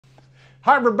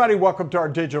Hi everybody, welcome to our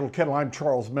digital kennel. I'm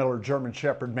Charles Miller,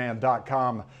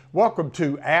 GermanShepherdMan.com. Welcome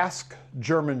to Ask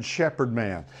German Shepherd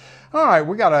Man. All right,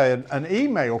 we got an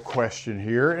email question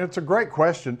here, and it's a great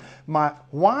question.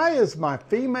 Why is my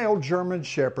female German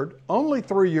Shepherd, only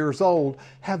 3 years old,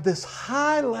 have this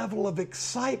high level of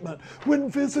excitement when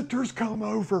visitors come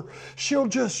over? She'll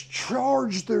just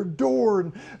charge their door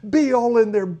and be all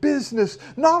in their business,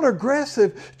 not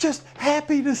aggressive, just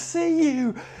happy to see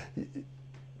you.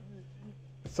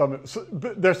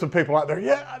 There's some people out there,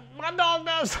 yeah, my dog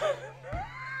does.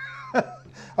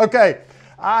 Okay,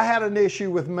 I had an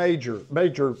issue with Major.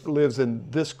 Major lives in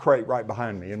this crate right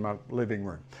behind me in my living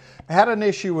room. I had an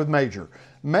issue with Major.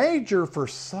 Major, for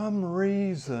some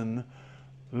reason,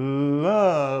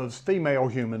 loves female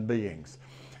human beings.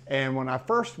 And when I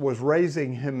first was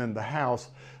raising him in the house,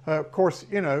 of course,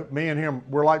 you know, me and him,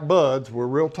 we're like buds, we're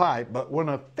real tight. But when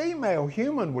a female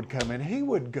human would come in, he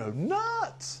would go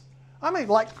nuts. I mean,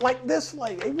 like this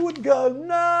lady, he would go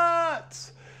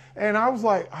nuts. And I was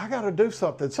like, I got to do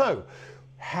something. So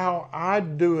how I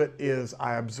do it is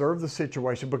I observe the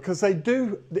situation, because they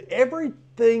do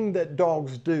everything that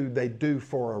dogs do, they do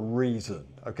for a reason,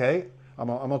 okay? I'm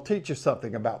gonna teach you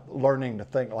something about learning to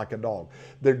think like a dog.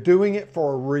 They're doing it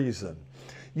for a reason.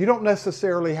 You don't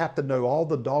necessarily have to know all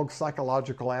the dog's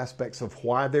psychological aspects of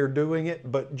why they're doing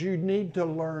it, but you need to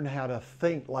learn how to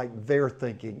think like they're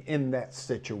thinking in that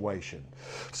situation.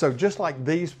 So just like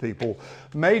these people,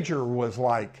 Major was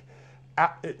like,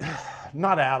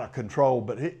 not out of control,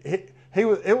 but it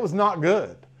was not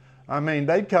good. I mean,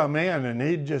 they'd come in and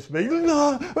he'd just be,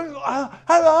 hello,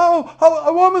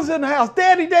 a woman's in the house.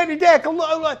 Daddy, daddy, daddy,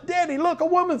 look, a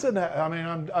woman's in the house. I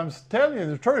mean, I'm telling you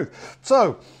the truth.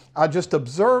 So I just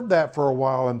observed that for a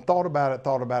while and thought about it.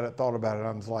 I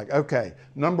was like, okay,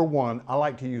 number one, I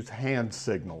like to use hand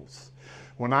signals.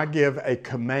 When I give a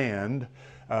command,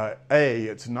 A,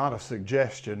 it's not a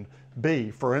suggestion. B,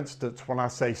 for instance, when I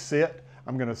say sit,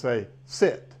 I'm going to say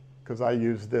sit, because I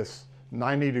use this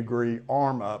 90-degree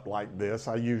arm up like this.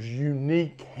 I use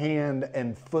unique hand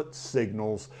and foot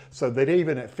signals so that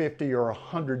even at 50 or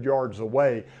 100 yards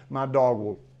away, my dog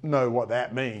will know what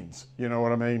that means. You know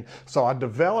what I mean? So I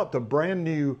developed a brand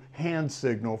new hand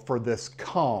signal for this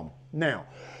calm. Now,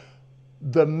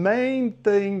 the main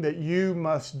thing that you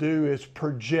must do is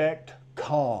project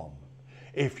calm.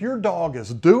 If your dog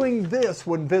is doing this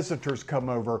when visitors come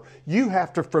over, you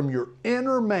have to, from your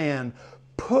inner man,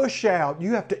 push out.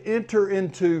 You have to enter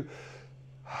into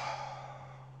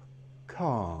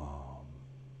calm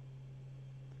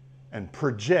and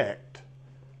project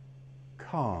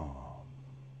calm.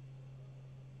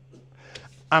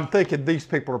 I'm thinking these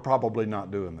people are probably not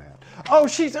doing that. Oh,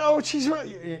 she's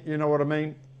right. You know what I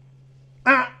mean?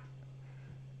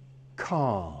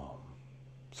 Calm.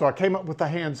 So I came up with a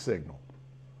hand signal.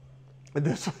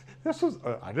 This was,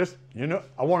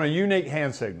 I want a unique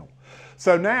hand signal.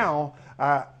 So now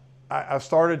I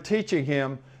started teaching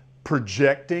him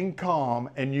projecting calm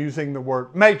and using the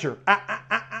word Major,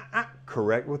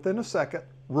 correct within a second,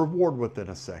 reward within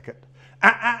a second,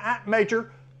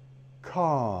 Major,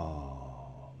 calm.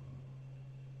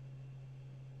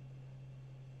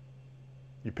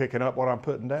 You picking up what I'm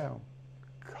putting down?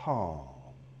 Calm.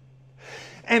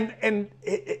 And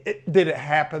did it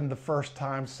happen the first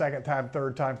time, second time,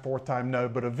 third time, fourth time? No,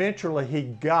 but eventually he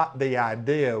got the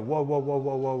idea.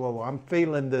 Whoa, I'm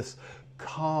feeling this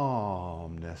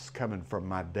calmness coming from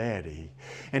my daddy.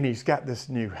 And he's got this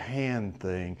new hand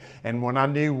thing. And when I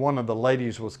knew one of the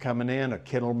ladies was coming in, a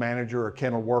kennel manager or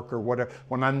kennel worker, whatever,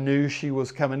 when I knew she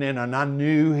was coming in and I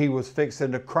knew he was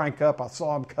fixing to crank up, I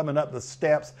saw him coming up the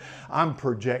steps, I'm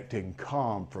projecting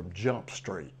calm from Jump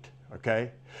Street,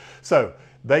 okay? So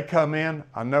they come in,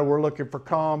 I know we're looking for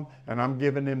calm, and I'm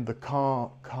giving him the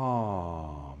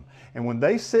calm. And when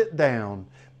they sit down,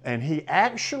 and he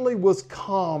actually was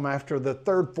calm after the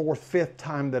third, fourth, fifth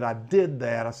time that I did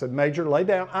that, I said, Major, lay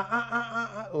down,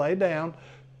 lay down,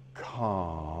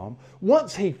 calm.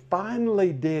 Once he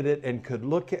finally did it and could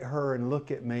look at her and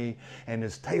look at me, and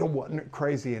his tail wasn't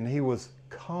crazy and he was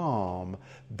calm,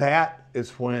 that is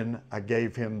when I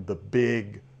gave him the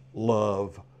big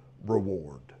love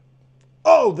reward.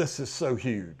 Oh, this is so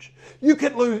huge. You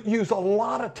can use a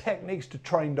lot of techniques to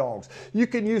train dogs. You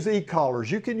can use e-collars,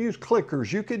 you can use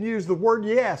clickers, you can use the word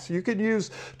yes, you can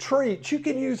use treats, you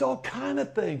can use all kinds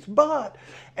of things. But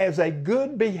as a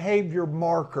good behavior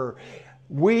marker,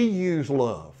 we use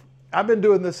love. I've been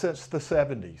doing this since the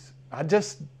 70s. I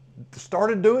just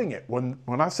started doing it. When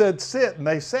I said sit and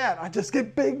they sat, I just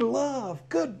get big love.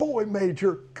 Good boy,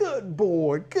 Major. Good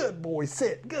boy. Good boy.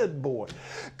 Sit. Good boy.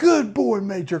 Good boy,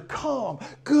 Major. Calm.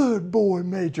 Good boy,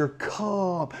 Major.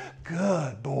 Calm.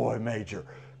 Good boy, Major.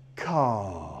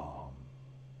 Calm.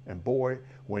 And boy,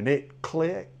 when it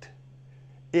clicked,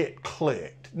 it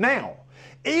clicked. Now,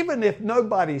 even if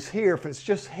nobody's here, if it's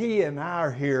just he and I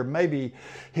are here, maybe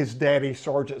his daddy,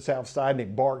 Sergeant's outside and he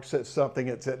barks at something,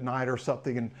 it's at night or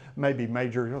something, and maybe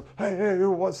Major goes, hey,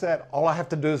 what's that? All I have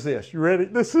to do is this. You ready?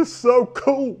 This is so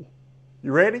cool.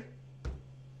 You ready?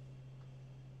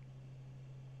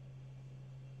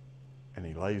 And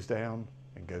he lays down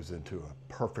and goes into a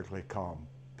perfectly calm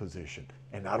position.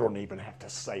 And I don't even have to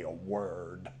say a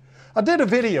word. I did a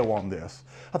video on this.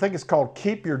 I think it's called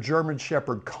Keep Your German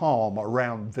Shepherd Calm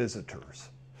Around Visitors.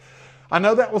 I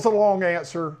know that was a long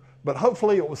answer, but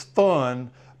hopefully it was fun,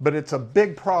 but it's a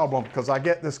big problem because I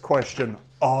get this question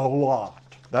a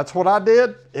lot. That's what I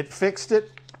did. It fixed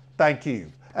it. Thank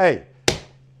you. Hey,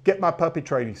 get my puppy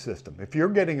training system. If you're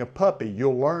getting a puppy,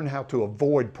 you'll learn how to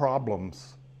avoid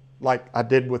problems like I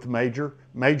did with Major.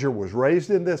 Major was raised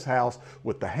in this house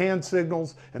with the hand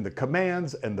signals and the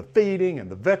commands and the feeding and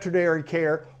the veterinary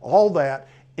care, all that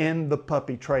in the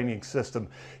puppy training system.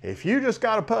 If you just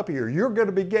got a puppy or you're going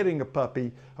to be getting a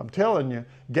puppy, I'm telling you,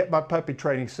 get my puppy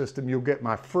training system. You'll get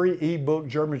my free ebook,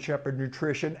 German Shepherd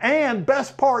Nutrition, and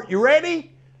best part, you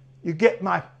ready? You get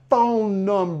my phone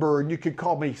number and you can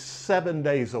call me 7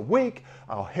 days a week.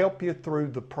 I'll help you through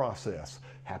the process.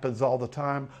 Happens all the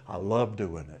time. I love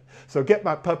doing it. So get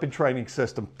my puppy training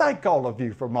system. Thank all of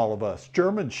you from all of us.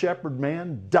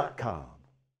 GermanShepherdman.com.